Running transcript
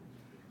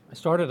I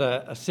started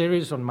a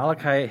series on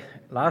Malachi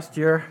last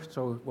year,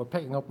 so we're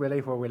picking up really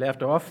where we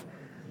left off.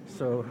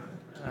 So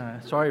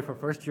sorry for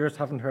first years,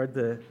 haven't heard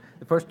the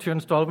first two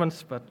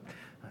installments, but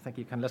I think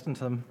you can listen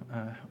to them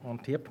on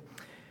tape.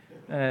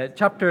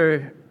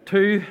 Chapter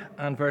 2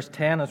 and verse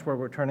 10 is where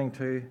we're turning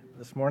to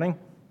this morning.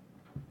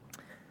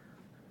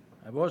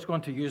 I was going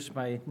to use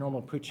my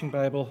normal preaching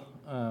Bible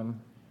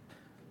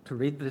to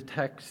read the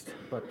text,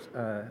 but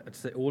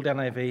it's the old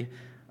NIV,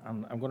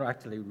 and I'm going to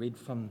actually read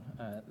from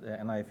the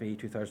NIV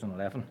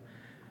 2011.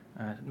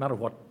 No matter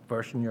what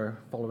version you're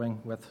following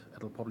with,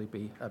 it'll probably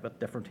be a bit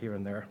different here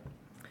and there.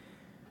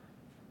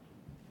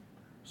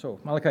 So,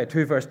 Malachi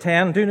 2 verse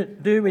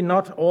 10, Do we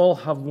not all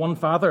have one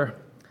Father?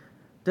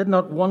 Did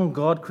not one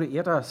God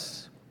create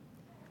us?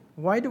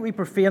 Why do we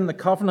profane the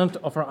covenant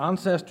of our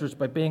ancestors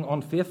by being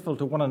unfaithful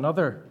to one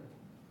another?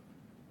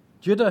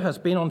 Judah has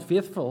been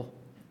unfaithful.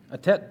 A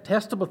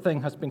detestable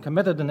thing has been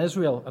committed in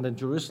Israel and in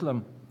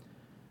Jerusalem.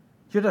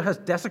 Judah has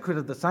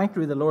desecrated the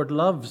sanctuary the Lord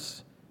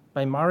loves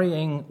by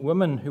marrying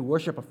women who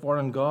worship a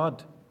foreign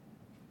god.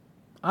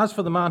 As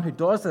for the man who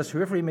does this,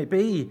 whoever he may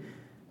be,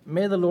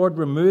 may the Lord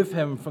remove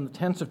him from the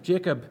tents of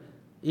Jacob,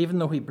 even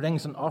though he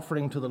brings an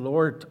offering to the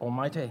Lord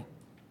Almighty.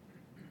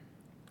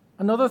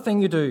 Another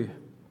thing you do,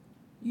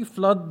 you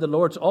flood the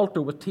Lord's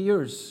altar with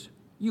tears.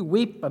 You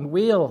weep and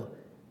wail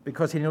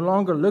because he no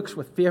longer looks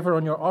with favor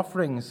on your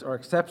offerings or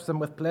accepts them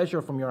with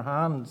pleasure from your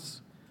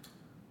hands.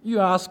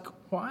 You ask,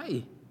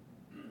 why?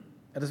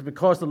 It is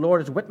because the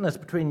Lord is witness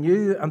between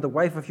you and the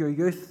wife of your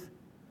youth.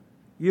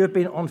 You have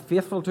been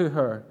unfaithful to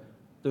her,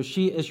 though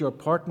she is your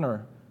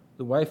partner,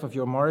 the wife of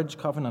your marriage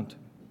covenant.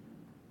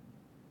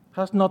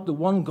 Has not the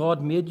one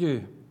God made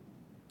you?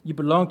 You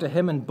belong to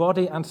him in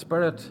body and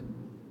spirit.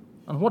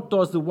 And what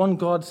does the one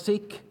God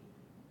seek?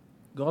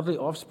 Godly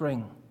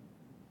offspring.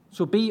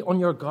 So be on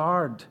your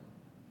guard,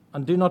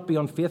 and do not be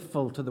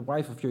unfaithful to the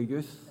wife of your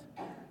youth.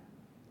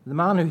 The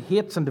man who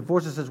hates and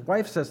divorces his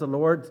wife, says the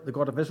Lord, the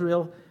God of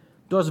Israel,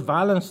 does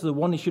violence to the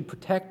one he should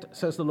protect,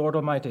 says the Lord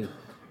Almighty.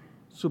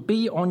 So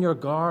be on your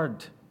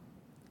guard,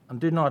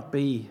 and do not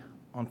be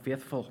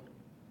unfaithful.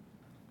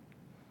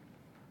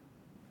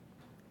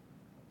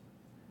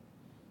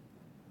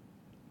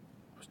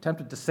 I was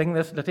tempted to sing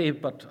this little,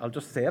 but I'll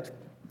just say it.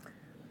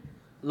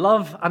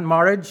 Love and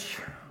marriage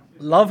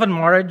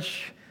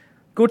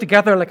go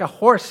together like a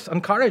horse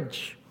and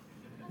carriage.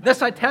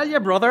 This I tell you,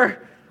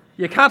 brother,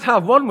 you can't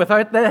have one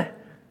without the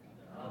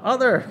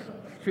other.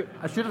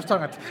 I should have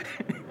sung it.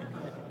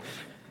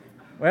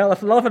 Well,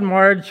 if love and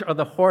marriage are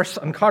the horse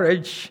and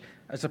carriage,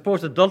 I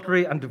suppose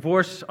adultery and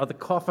divorce are the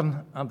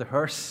coffin and the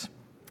hearse.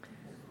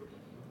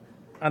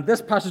 And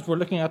this passage we're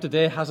looking at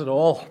today has it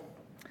all,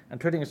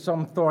 including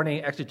some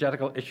thorny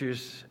exegetical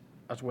issues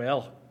as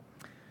well.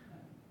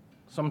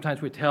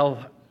 Sometimes we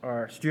tell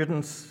our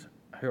students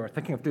who are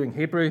thinking of doing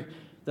Hebrew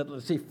that they'll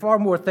see far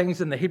more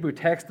things in the Hebrew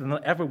text than they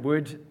ever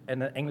would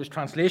in an English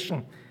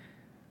translation.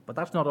 But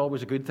that's not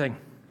always a good thing.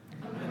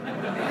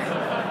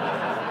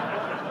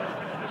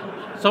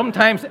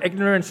 Sometimes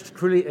ignorance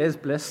truly is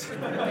bliss.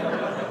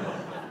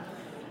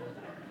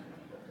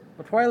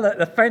 But while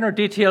the finer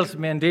details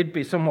may indeed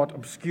be somewhat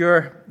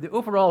obscure, the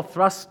overall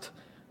thrust,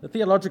 the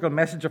theological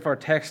message of our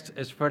text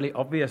is fairly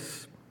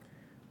obvious.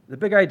 The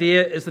big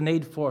idea is the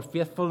need for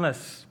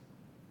faithfulness.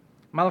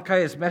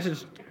 Malachi's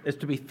message is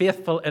to be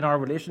faithful in our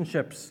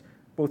relationships,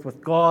 both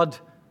with God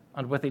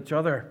and with each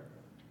other.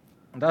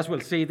 And as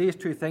we'll see, these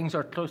two things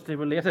are closely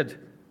related.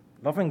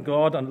 Loving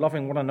God and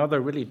loving one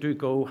another really do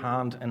go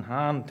hand in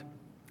hand.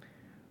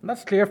 And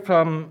that's clear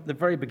from the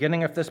very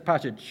beginning of this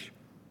passage.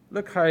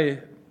 Look how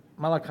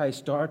Malachi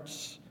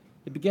starts.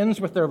 It begins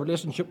with their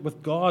relationship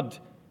with God.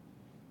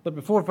 But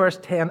before verse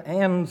 10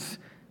 ends,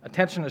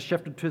 attention is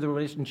shifted to the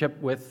relationship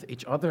with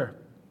each other.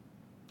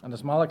 And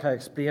as Malachi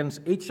explains,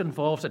 each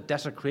involves a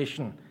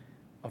desecration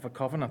of a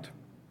covenant.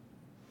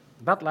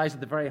 That lies at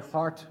the very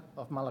heart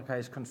of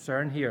Malachi's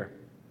concern here.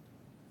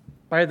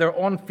 By their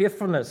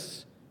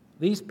unfaithfulness,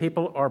 these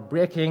people are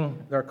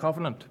breaking their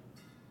covenant.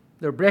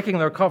 They're breaking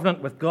their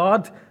covenant with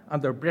God,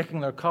 and they're breaking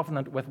their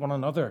covenant with one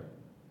another.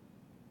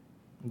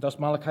 And thus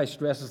Malachi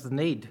stresses the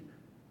need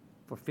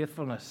for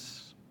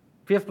faithfulness.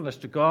 Faithfulness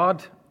to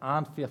God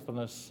and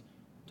faithfulness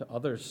to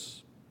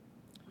others.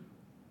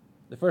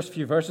 The first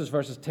few verses,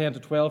 verses 10 to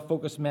 12,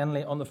 focus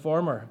mainly on the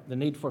former, the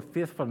need for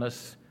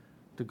faithfulness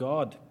to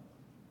God.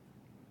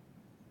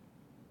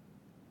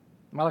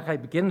 Malachi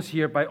begins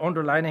here by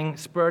underlining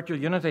spiritual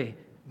unity.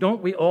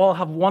 Don't we all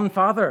have one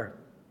Father?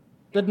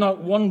 Did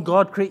not one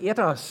God create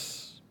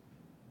us?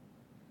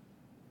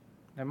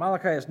 Now,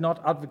 Malachi is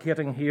not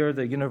advocating here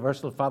the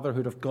universal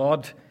fatherhood of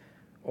God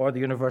or the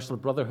universal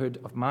brotherhood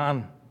of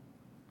man.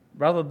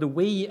 Rather, the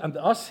we and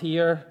the us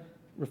here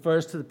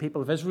refers to the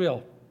people of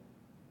Israel,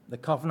 the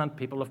covenant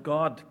people of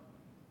God.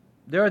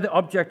 They're the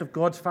object of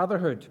God's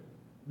fatherhood.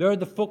 They're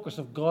the focus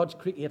of God's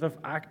creative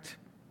act.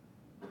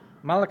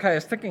 Malachi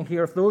is thinking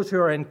here of those who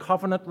are in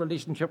covenant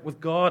relationship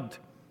with God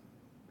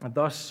and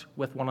thus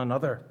with one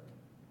another.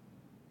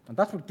 And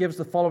that's what gives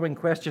the following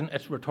question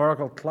its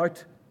rhetorical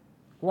clout.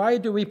 Why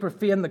do we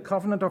profane the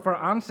covenant of our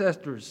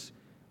ancestors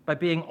by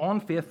being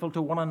unfaithful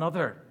to one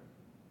another?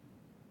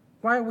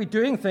 Why are we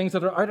doing things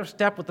that are out of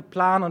step with the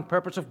plan and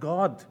purpose of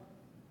God,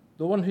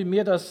 the one who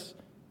made us,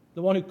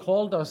 the one who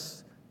called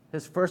us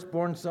his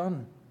firstborn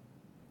son,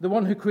 the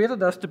one who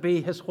created us to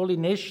be his holy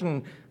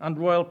nation and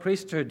royal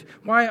priesthood?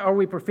 Why are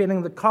we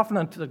profaning the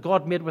covenant that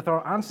God made with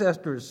our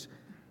ancestors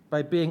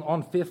by being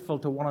unfaithful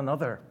to one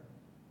another?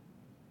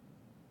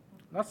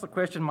 That's the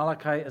question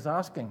Malachi is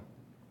asking.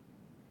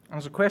 And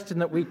it's a question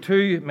that we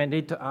too may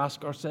need to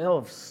ask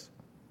ourselves.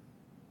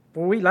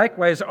 For we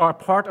likewise are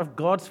part of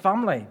God's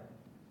family.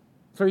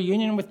 Through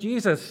union with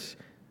Jesus,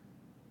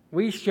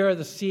 we share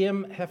the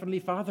same Heavenly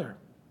Father.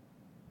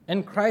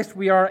 In Christ,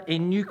 we are a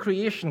new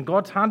creation,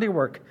 God's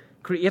handiwork,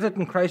 created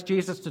in Christ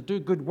Jesus to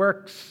do good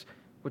works,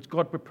 which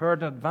God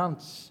prepared in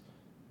advance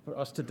for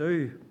us to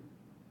do.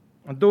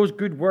 And those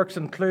good works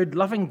include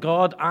loving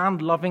God and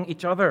loving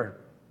each other.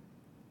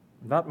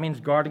 That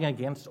means guarding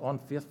against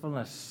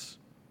unfaithfulness,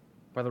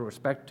 whether with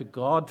respect to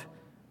God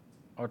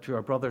or to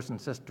our brothers and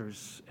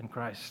sisters in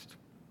Christ.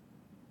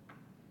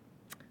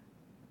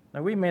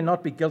 Now, we may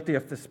not be guilty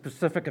of the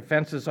specific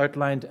offenses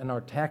outlined in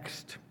our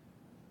text,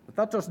 but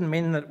that doesn't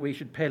mean that we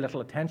should pay little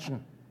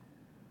attention.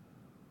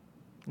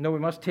 No, we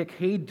must take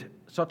heed.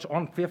 Such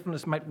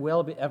unfaithfulness might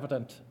well be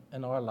evident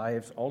in our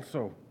lives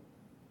also.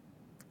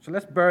 So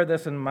let's bear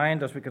this in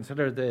mind as we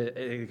consider the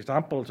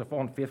examples of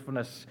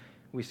unfaithfulness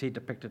we see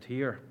depicted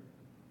here.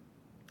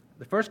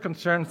 The first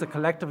concerns the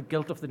collective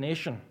guilt of the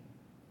nation.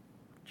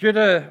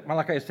 Judah,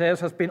 Malachi says,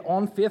 has been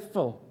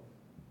unfaithful.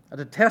 A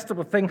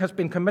detestable thing has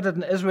been committed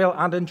in Israel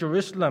and in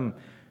Jerusalem.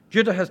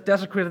 Judah has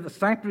desecrated the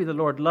sanctuary the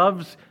Lord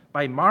loves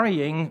by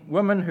marrying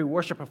women who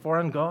worship a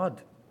foreign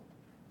god.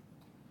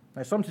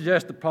 Now, some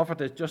suggest the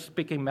prophet is just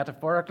speaking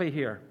metaphorically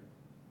here.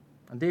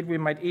 Indeed, we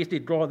might easily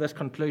draw this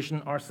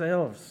conclusion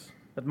ourselves,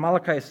 that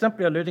Malachi is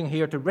simply alluding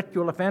here to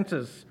ritual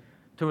offenses,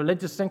 to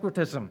religious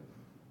syncretism,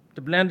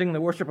 to blending the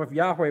worship of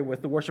Yahweh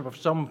with the worship of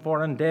some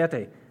foreign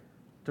deity,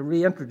 to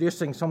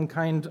reintroducing some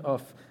kind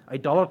of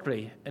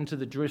idolatry into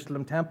the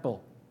Jerusalem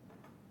temple.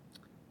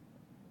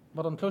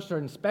 But on closer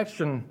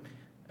inspection,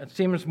 it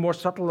seems more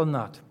subtle than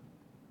that.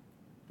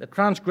 The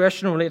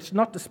transgression relates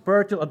not to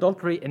spiritual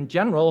adultery in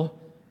general,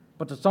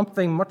 but to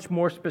something much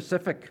more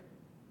specific.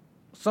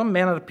 Some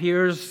men, it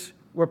appears,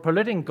 were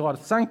polluting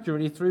God's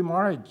sanctuary through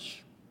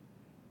marriage.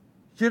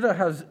 Judah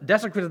has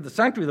desecrated the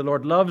sanctuary the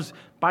Lord loves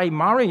by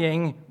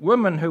marrying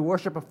women who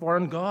worship a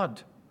foreign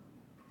god.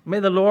 May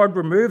the Lord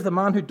remove the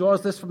man who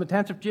does this from the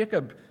tent of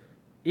Jacob,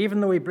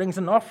 even though he brings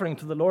an offering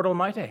to the Lord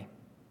Almighty.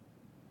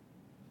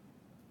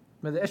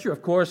 Now, the issue,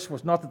 of course,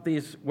 was not that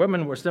these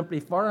women were simply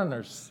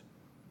foreigners.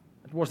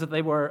 It was that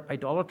they were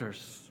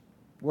idolaters,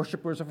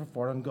 worshippers of a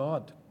foreign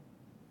god.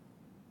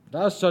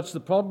 But as such,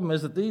 the problem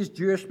is that these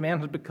Jewish men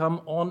had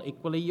become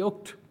unequally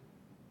yoked.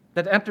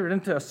 They'd entered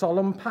into a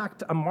solemn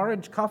pact, a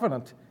marriage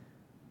covenant,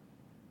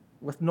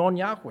 with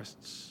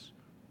non-Yahwists,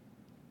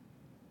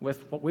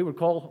 with what we would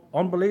call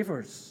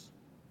unbelievers.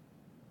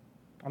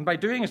 And by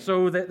doing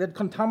so, they'd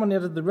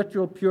contaminated the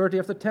ritual purity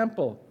of the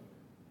temple.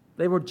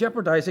 They were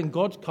jeopardizing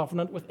God's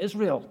covenant with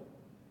Israel.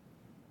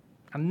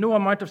 And no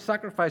amount of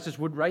sacrifices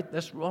would right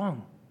this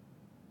wrong.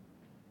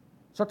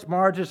 Such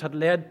marriages had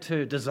led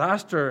to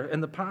disaster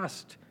in the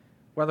past,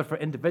 whether for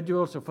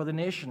individuals or for the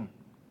nation.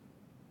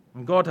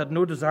 And God had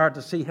no desire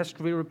to see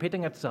history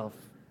repeating itself,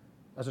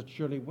 as it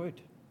surely would.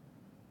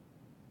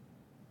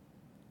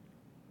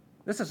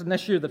 This is an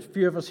issue that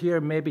few of us here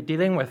may be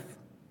dealing with,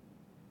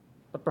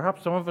 but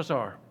perhaps some of us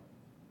are.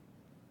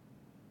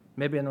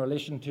 Maybe in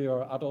relation to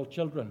our adult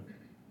children.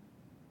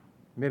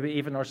 Maybe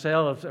even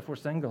ourselves if we're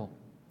single.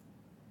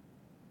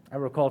 I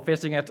recall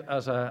facing it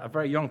as a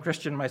very young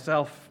Christian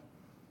myself.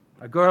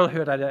 A girl who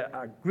had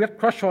a great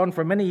crush on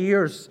for many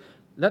years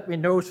let me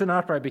know soon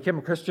after I became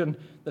a Christian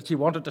that she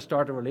wanted to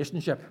start a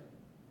relationship.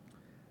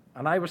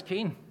 And I was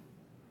keen.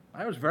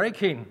 I was very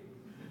keen.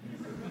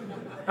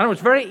 And it was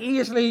very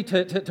easy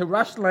to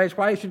rationalize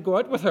why I should go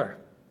out with her.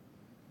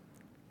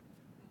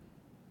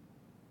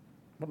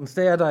 But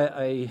instead,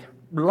 I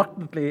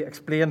reluctantly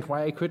explained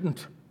why I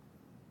couldn't.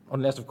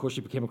 Unless, of course,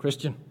 she became a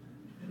Christian.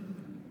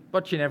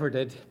 But she never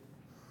did.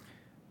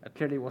 It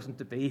clearly wasn't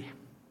to be.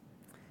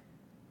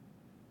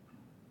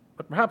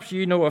 But perhaps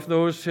you know of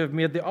those who have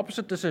made the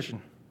opposite decision.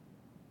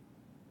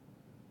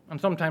 And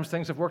sometimes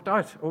things have worked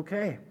out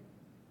okay.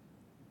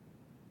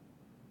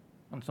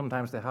 And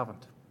sometimes they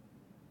haven't.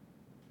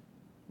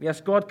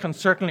 Yes, God can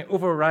certainly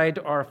override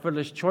our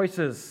foolish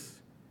choices,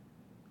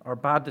 our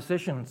bad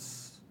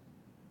decisions,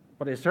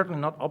 but He is certainly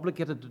not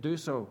obligated to do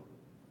so.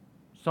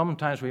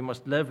 Sometimes we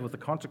must live with the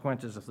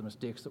consequences of the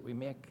mistakes that we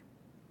make.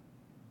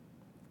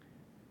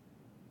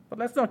 But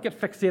let's not get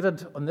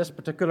fixated on this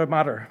particular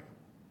matter,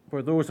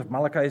 where those of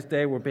Malachi's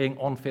day were being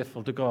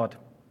unfaithful to God.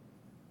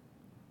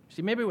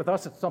 See, maybe with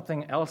us it's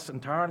something else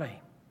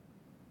entirely.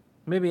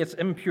 Maybe it's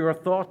impure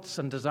thoughts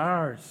and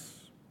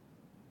desires,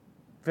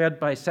 fed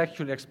by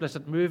sexually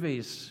explicit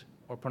movies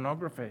or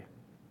pornography.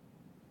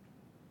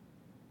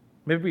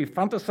 Maybe we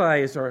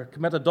fantasize or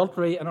commit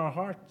adultery in our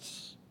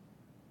hearts.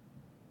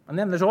 And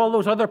then there's all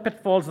those other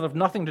pitfalls that have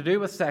nothing to do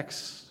with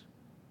sex,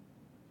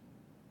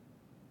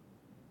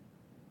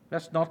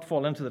 Let's not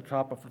fall into the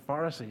trap of the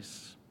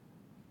Pharisees,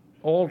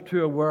 all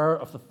too aware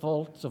of the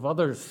faults of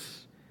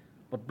others,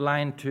 but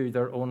blind to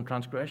their own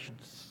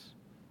transgressions.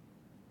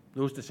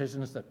 Those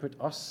decisions that put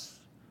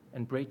us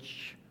in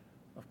breach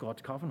of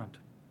God's covenant.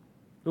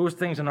 Those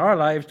things in our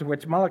lives to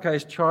which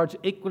Malachi's charge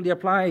equally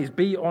applies.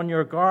 Be on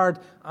your guard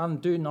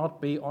and do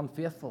not be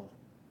unfaithful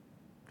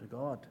to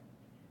God.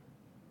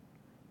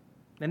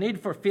 The need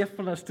for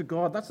faithfulness to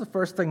God, that's the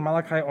first thing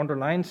Malachi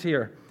underlines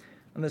here.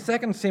 And the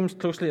second seems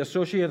closely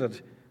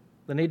associated,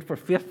 the need for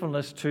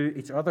faithfulness to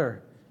each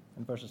other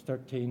in verses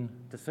 13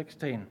 to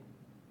 16.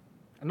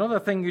 Another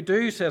thing you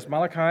do, says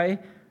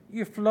Malachi,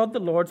 you flood the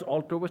Lord's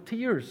altar with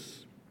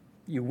tears.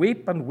 You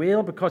weep and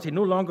wail because he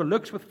no longer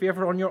looks with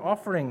favor on your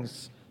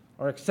offerings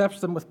or accepts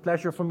them with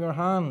pleasure from your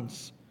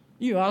hands.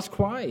 You ask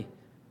why?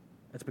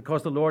 It's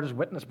because the Lord is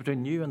witness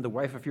between you and the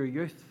wife of your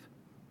youth.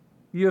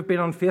 You have been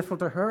unfaithful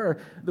to her,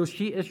 though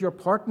she is your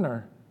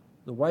partner,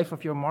 the wife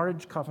of your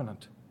marriage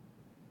covenant.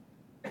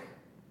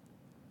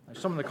 Now,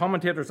 some of the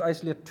commentators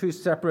isolate two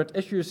separate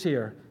issues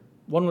here,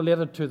 one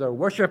related to their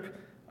worship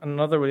and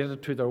another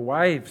related to their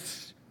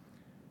wives.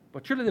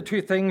 But surely the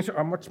two things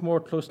are much more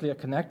closely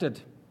connected.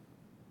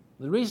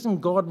 The reason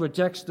God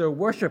rejects their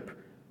worship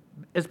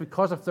is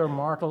because of their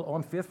marital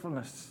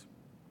unfaithfulness.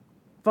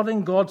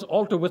 Flooding God's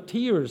altar with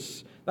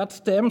tears, that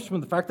stems from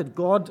the fact that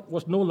God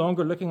was no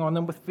longer looking on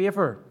them with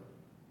favor.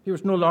 He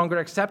was no longer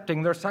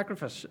accepting their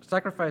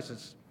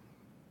sacrifices.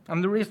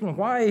 And the reason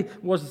why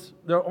was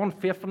their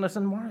unfaithfulness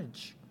in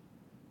marriage.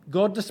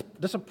 God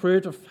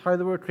disapproved of how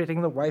they were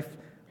treating the wife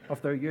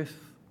of their youth.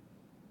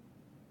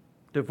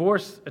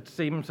 Divorce, it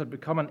seems, had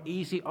become an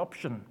easy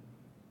option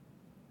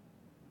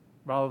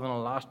rather than a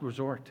last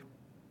resort.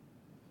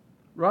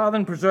 Rather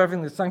than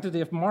preserving the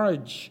sanctity of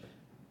marriage,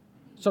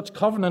 such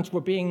covenants were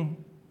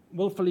being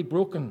willfully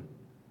broken.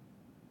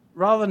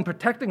 Rather than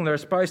protecting their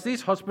spouse,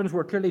 these husbands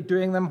were clearly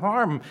doing them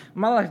harm.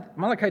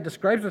 Malachi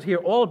describes it here,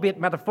 albeit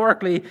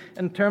metaphorically,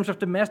 in terms of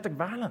domestic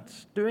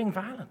violence, doing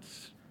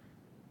violence.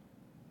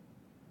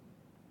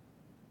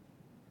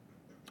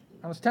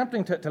 And it's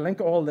tempting to link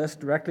all this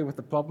directly with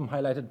the problem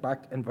highlighted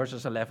back in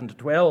verses 11 to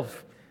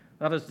 12.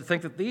 That is to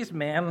think that these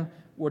men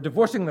were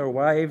divorcing their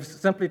wives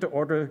simply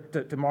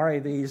to marry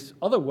these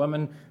other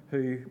women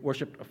who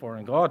worshipped a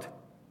foreign god.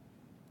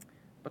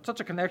 But such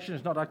a connection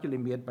is not actually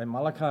made by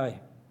Malachi.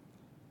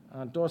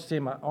 And it does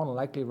seem an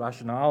unlikely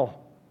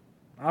rationale.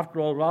 After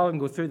all, rather than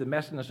go through the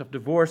messiness of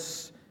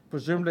divorce,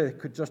 presumably they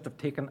could just have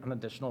taken an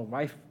additional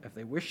wife if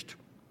they wished.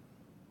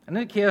 In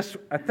any case,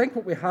 I think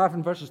what we have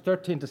in verses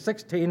 13 to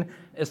 16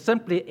 is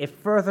simply a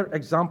further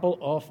example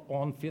of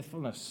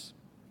unfaithfulness.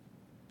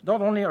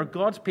 Not only are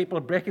God's people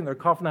breaking their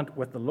covenant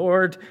with the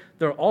Lord,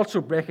 they're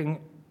also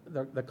breaking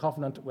the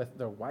covenant with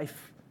their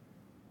wife.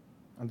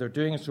 And they're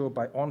doing so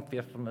by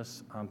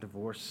unfaithfulness and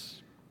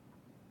divorce.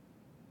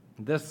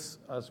 This,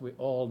 as we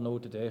all know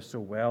today so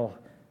well,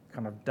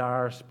 can have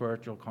dire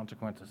spiritual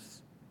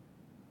consequences.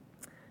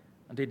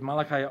 Indeed,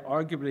 Malachi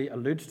arguably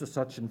alludes to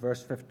such in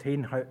verse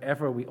 15,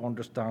 however we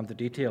understand the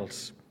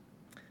details.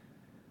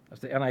 As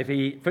the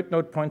NIV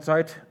footnote points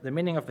out, the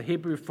meaning of the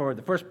Hebrew for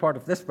the first part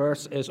of this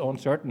verse is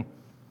uncertain.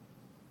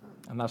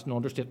 And that's an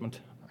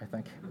understatement, I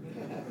think.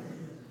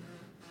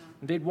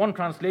 Indeed, one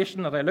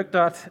translation that I looked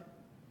at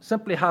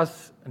simply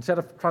has, instead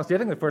of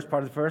translating the first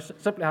part of the verse,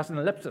 it simply has an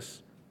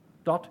ellipsis. ...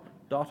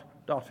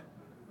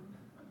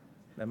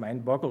 The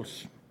mind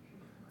boggles.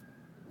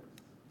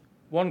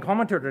 One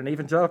commentator, an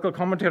evangelical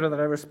commentator that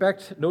I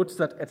respect, notes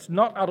that it's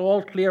not at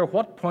all clear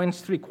what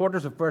points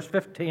 3/4 of verse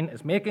 15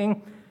 is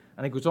making,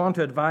 and he goes on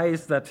to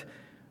advise the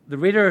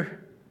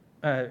reader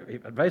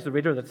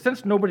that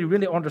since nobody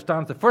really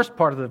understands the first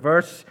part of the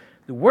verse,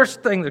 the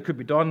worst thing that could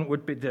be done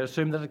would be to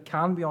assume that it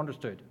can be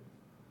understood.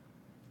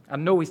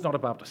 And no, he's not a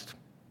Baptist.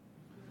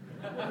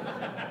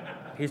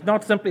 He's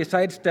not simply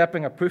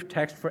sidestepping a proof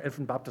text for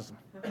infant baptism.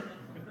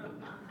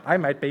 I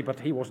might be, but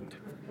he wasn't.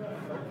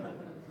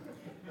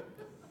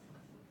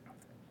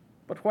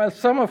 But while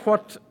some of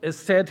what is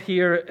said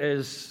here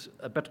is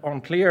a bit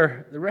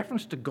unclear, the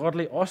reference to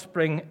godly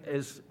offspring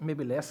is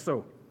maybe less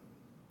so.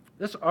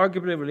 This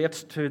arguably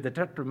relates to the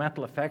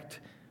detrimental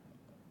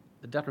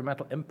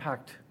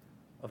impact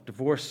of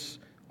divorce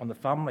on the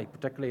family,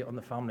 particularly on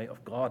the family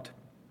of God.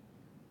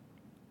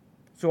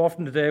 So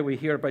often today we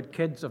hear about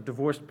kids of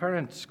divorced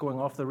parents going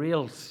off the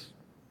rails,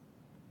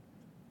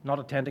 not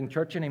attending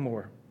church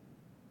anymore,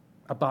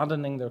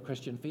 abandoning their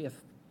Christian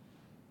faith.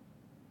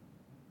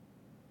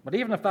 But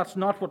even if that's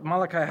not what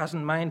Malachi has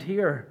in mind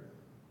here,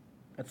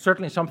 it's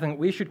certainly something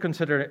we should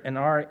consider in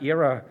our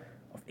era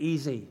of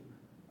easy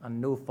and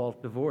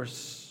no-fault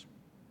divorce.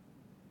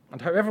 And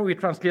however we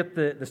translate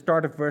the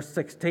start of verse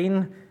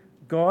 16,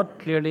 God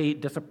clearly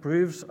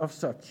disapproves of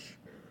such.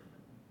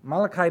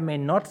 Malachi may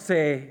not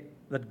say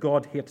that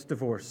God hates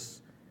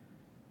divorce,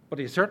 but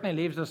he certainly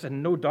leaves us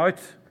in no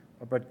doubt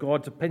about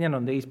God's opinion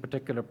on these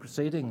particular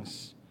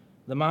proceedings.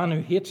 The man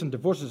who hates and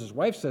divorces his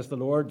wife, says the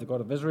Lord, the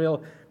God of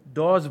Israel,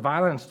 does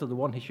violence to the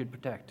one he should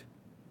protect.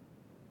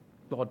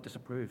 God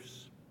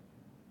disapproves.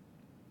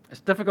 It's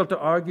difficult to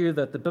argue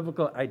that the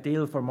biblical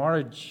ideal for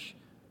marriage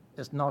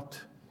is not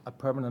a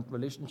permanent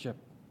relationship.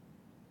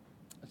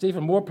 It's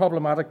even more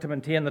problematic to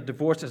maintain that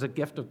divorce is a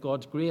gift of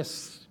God's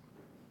grace,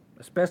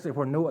 especially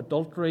where no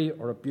adultery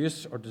or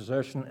abuse or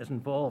desertion is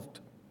involved.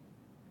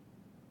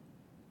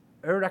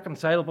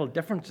 Irreconcilable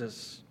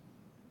differences,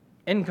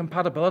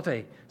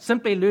 incompatibility,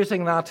 simply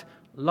losing that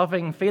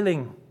loving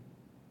feeling.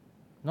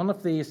 None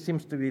of these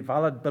seems to be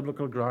valid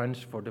biblical grounds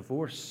for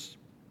divorce.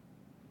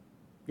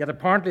 Yet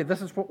apparently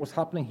this is what was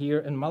happening here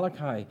in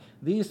Malachi.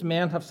 These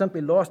men have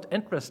simply lost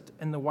interest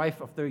in the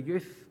wife of their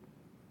youth.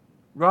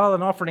 Rather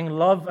than offering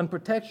love and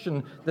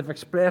protection, they've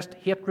expressed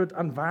hatred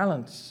and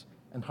violence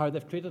in how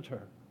they've treated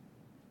her.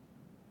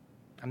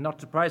 And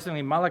not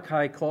surprisingly,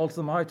 Malachi calls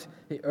them out.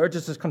 He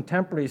urges his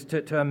contemporaries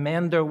to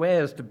amend their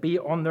ways, to be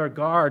on their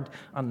guard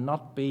and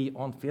not be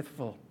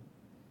unfaithful.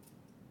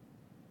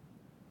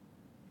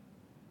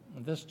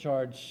 And this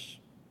charge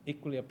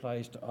equally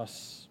applies to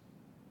us,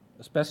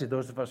 especially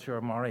those of us who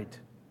are married.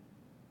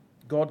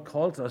 God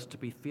calls us to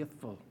be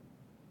faithful.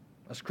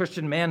 As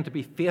Christian men, to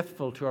be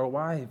faithful to our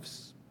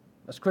wives.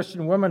 As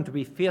Christian women, to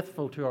be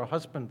faithful to our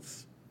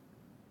husbands.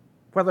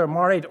 Whether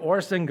married or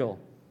single,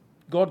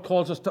 God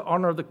calls us to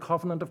honor the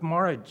covenant of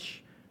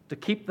marriage, to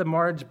keep the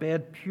marriage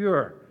bed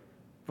pure,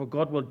 for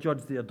God will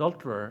judge the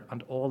adulterer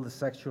and all the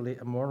sexually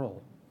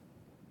immoral.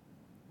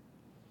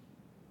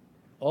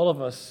 All of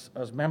us,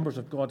 as members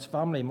of God's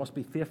family, must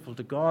be faithful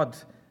to God,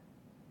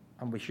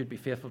 and we should be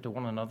faithful to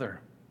one another.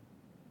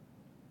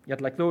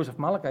 Yet, like those of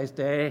Malachi's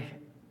day,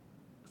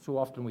 so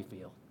often we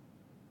fail.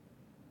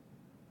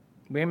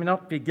 We may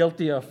not be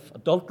guilty of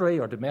adultery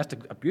or domestic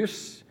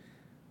abuse.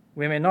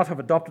 We may not have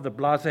adopted a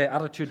blasé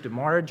attitude to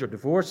marriage or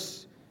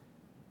divorce.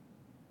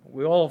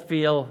 We all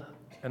fail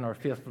in our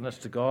faithfulness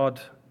to God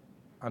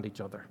and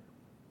each other.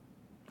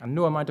 And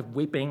no amount of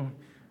weeping,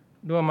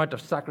 no amount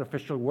of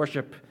sacrificial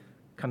worship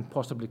can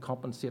possibly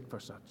compensate for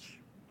such.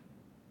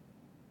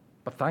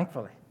 But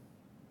thankfully,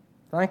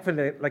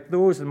 like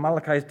those in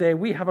Malachi's day,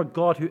 we have a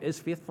God who is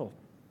faithful.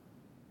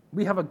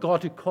 We have a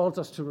God who calls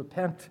us to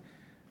repent.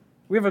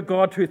 We have a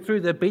God who, through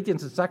the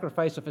obedience and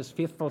sacrifice of his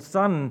faithful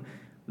Son,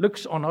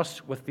 looks on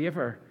us with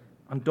favor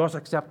and does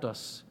accept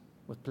us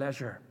with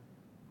pleasure.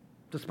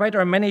 Despite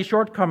our many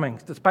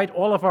shortcomings, despite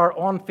all of our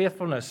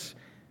unfaithfulness,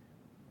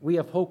 we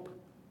have hope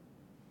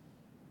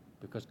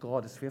because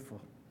God is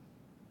faithful.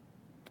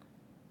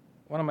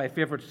 One of my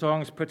favorite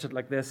songs puts it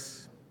like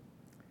this: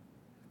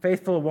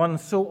 Faithful one,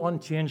 so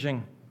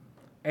unchanging,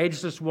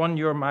 ageless one,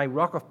 you're my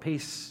rock of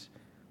peace.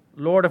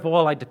 Lord of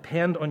all, I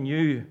depend on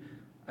you.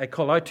 I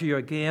call out to you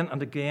again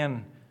and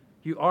again.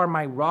 You are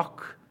my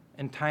rock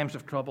in times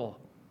of trouble.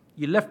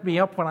 You lift me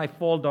up when I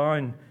fall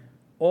down.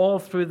 All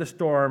through the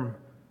storm,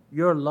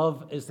 your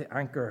love is the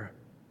anchor.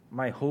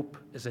 My hope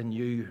is in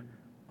you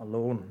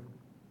alone.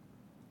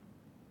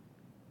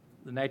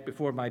 The night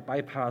before my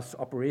bypass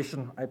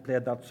operation, I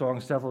played that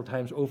song several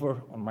times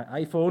over on my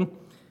iPhone.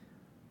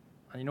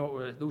 And you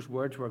know, those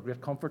words were a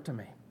great comfort to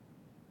me.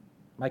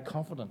 My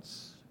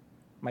confidence,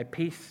 my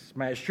peace,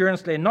 my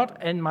assurance lay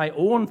not in my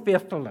own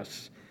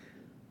faithfulness,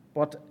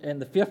 but in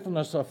the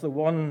faithfulness of the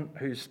one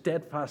whose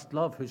steadfast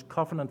love, whose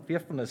covenant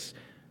faithfulness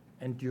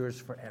endures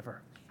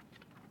forever.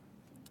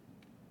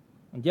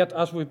 And yet,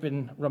 as we've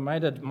been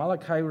reminded,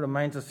 Malachi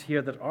reminds us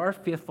here that our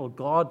faithful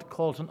God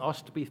calls on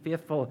us to be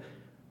faithful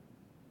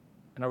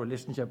in our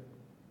relationship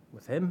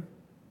with him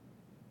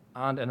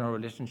and in our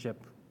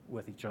relationship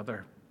with each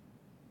other.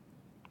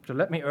 So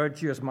let me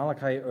urge you, as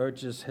Malachi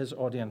urges his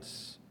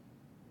audience,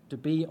 to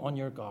be on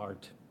your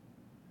guard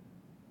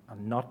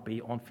and not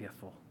be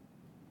unfaithful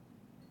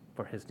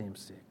for his name's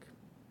sake.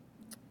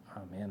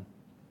 Amen.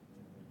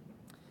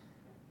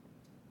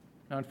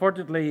 Now,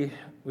 unfortunately,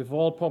 we've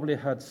all probably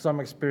had some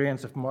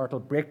experience of marital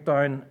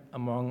breakdown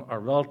among our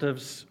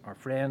relatives, our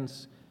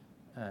friends,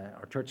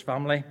 our church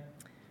family.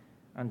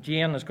 And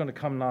Jane is going to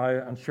come now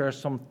and share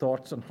some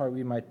thoughts on how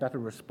we might better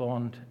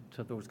respond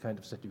to those kind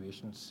of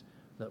situations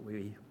that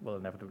we will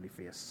inevitably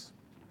face.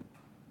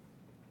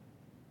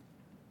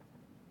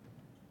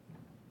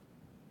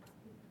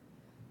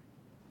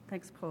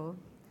 Thanks, Paul.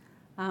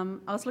 I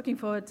was looking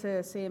forward to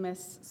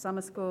CMS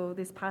Summer School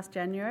this past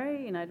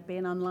January. You know, it'd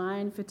been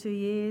online for 2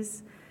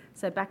 years.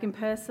 So back in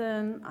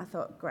person, I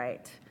thought,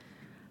 great.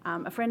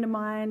 A friend of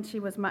mine, she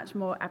was much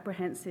more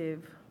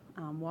apprehensive.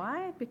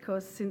 Why?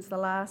 Because since the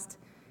last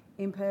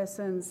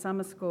in-person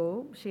summer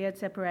school, she had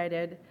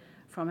separated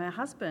from her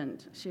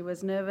husband. She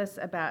was nervous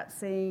about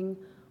seeing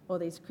all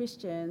these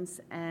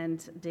Christians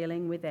and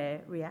dealing with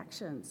their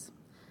reactions.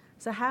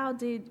 So how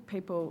did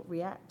people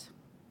react?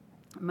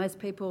 Most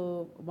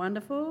people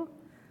wonderful,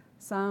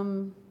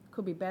 some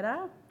could be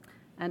better,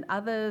 and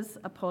others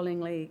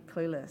appallingly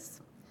clueless.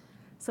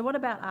 So what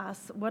about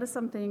us? What are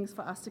some things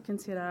for us to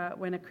consider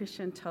when a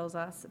Christian tells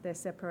us they're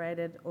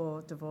separated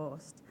or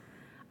divorced?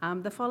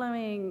 The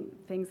following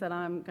things that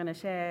I'm going to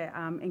share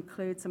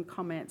include some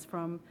comments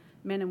from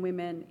men and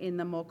women in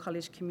the Moore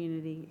College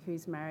community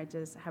whose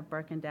marriages have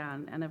broken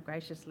down and have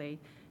graciously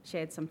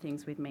shared some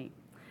things with me.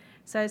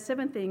 So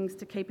 7 things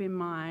to keep in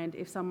mind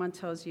if someone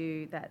tells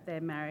you that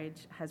their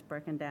marriage has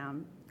broken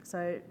down.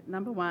 So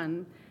number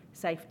 1,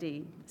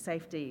 safety.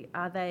 Safety.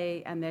 Are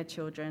they and their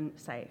children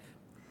safe?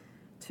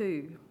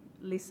 2,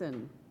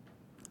 listen.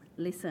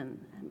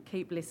 Listen and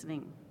keep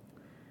listening.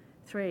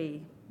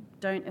 3,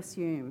 don't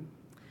assume.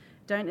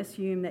 Don't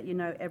assume that you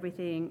know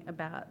everything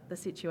about the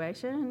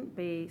situation.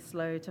 Be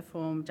slow to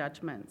form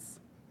judgments.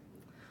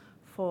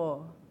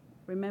 4,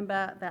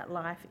 remember that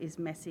life is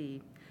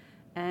messy.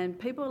 And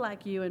people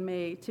like you and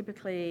me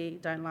typically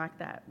don't like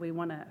that. We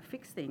want to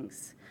fix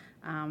things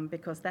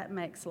because that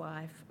makes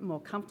life more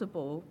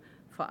comfortable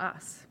for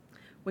us.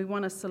 We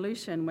want a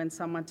solution when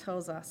someone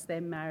tells us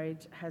their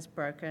marriage has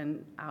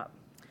broken up.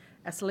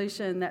 A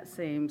solution that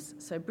seems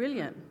so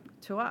brilliant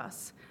to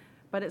us,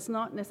 but it's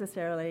not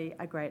necessarily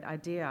a great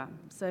idea.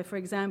 So, for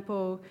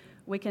example,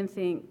 we can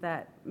think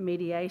that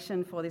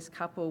mediation for this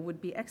couple would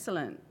be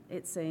excellent.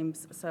 It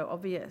seems so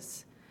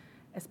obvious,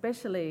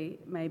 especially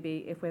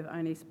maybe if we've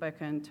only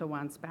spoken to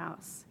one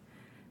spouse.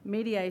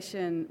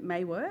 Mediation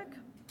may work,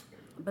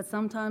 but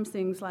sometimes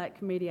things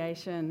like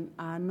mediation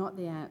are not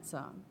the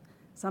answer.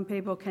 Some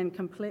people can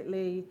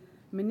completely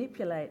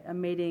manipulate a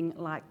meeting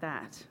like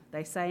that.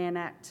 They say and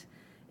act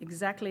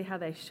exactly how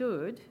they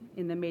should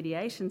in the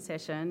mediation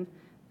session.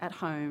 At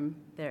home,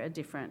 they're a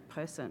different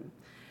person.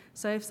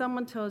 So if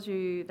someone tells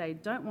you they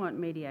don't want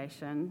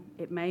mediation,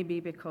 it may be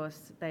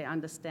because they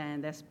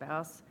understand their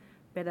spouse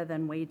better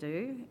than we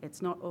do.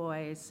 It's not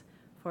always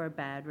for a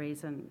bad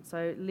reason.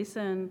 So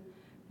listen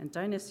and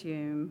don't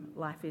assume.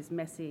 Life is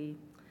messy.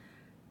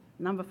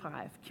 Number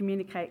 5,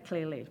 communicate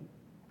clearly.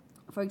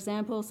 For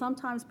example,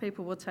 sometimes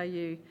people will tell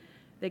you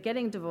they're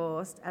getting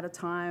divorced at a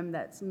time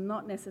that's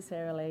not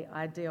necessarily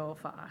ideal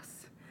for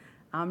us.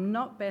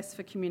 Not best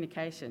for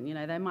communication. You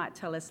know, they might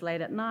tell us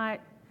late at night.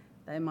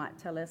 They might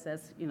tell us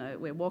as,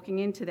 we're walking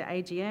into the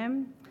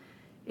AGM.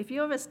 If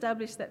you have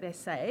established that they're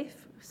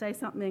safe, say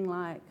something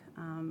like,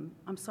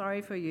 I'm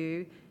sorry for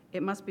you.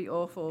 It must be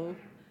awful.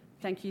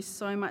 Thank you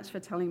so much for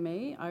telling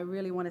me. I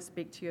really want to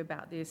speak to you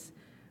about this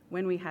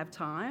when we have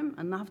time,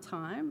 enough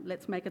time.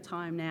 Let's make a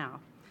time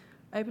now.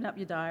 Open up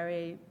your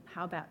diary.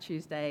 How about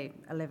Tuesday,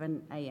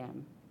 11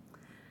 a.m.?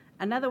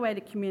 Another way to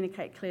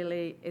communicate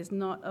clearly is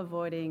not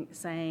avoiding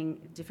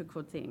saying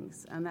difficult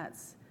things.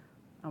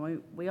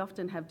 And we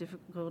often have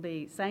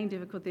difficulty saying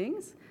difficult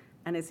things.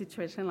 And in a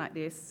situation like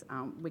this,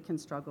 we can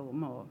struggle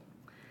more.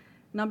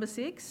 Number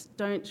 6,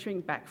 don't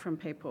shrink back from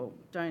people.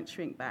 Don't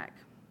shrink back.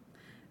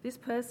 This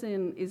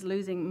person is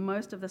losing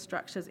most of the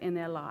structures in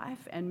their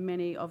life and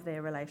many of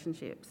their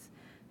relationships.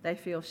 They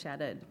feel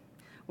shattered.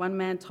 One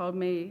man told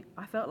me,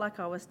 I felt like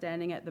I was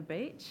standing at the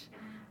beach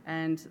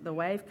and the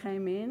wave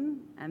came in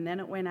and then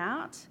it went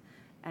out,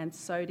 and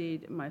so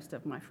did most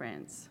of my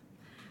friends.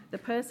 The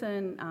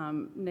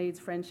person needs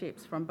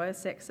friendships from both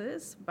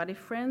sexes, but if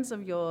friends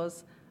of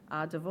yours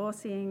are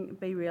divorcing,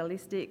 be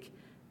realistic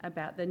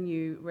about the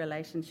new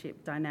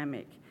relationship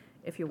dynamic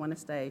if you want to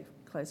stay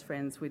close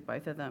friends with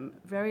both of them.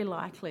 Very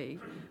likely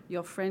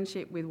your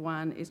friendship with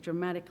one is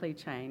dramatically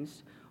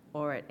changed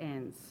or it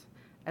ends.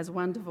 As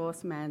one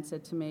divorced man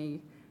said to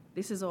me,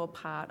 this is all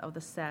part of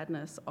the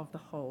sadness of the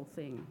whole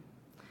thing.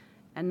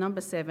 And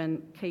number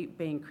 7, keep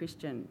being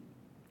Christian.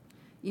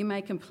 You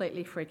may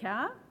completely freak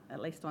out, at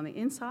least on the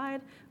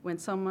inside, when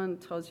someone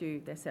tells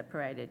you they're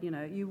separated.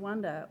 You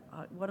wonder,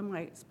 what am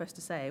I supposed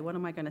to say? What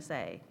am I going to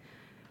say?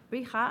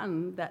 Be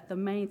heartened that the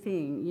main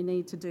thing you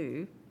need to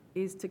do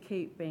is to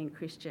keep being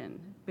Christian.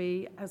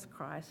 Be as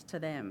Christ to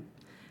them.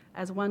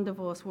 As one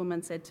divorced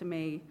woman said to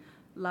me,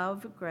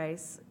 love,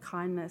 grace,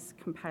 kindness,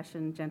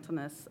 compassion,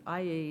 gentleness,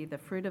 i.e. the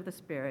fruit of the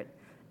Spirit,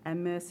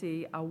 and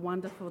mercy are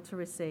wonderful to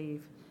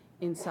receive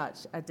in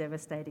such a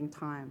devastating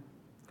time.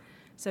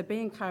 So be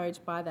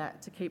encouraged by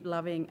that to keep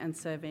loving and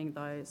serving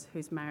those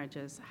whose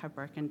marriages have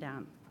broken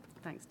down.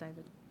 Thanks,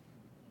 David.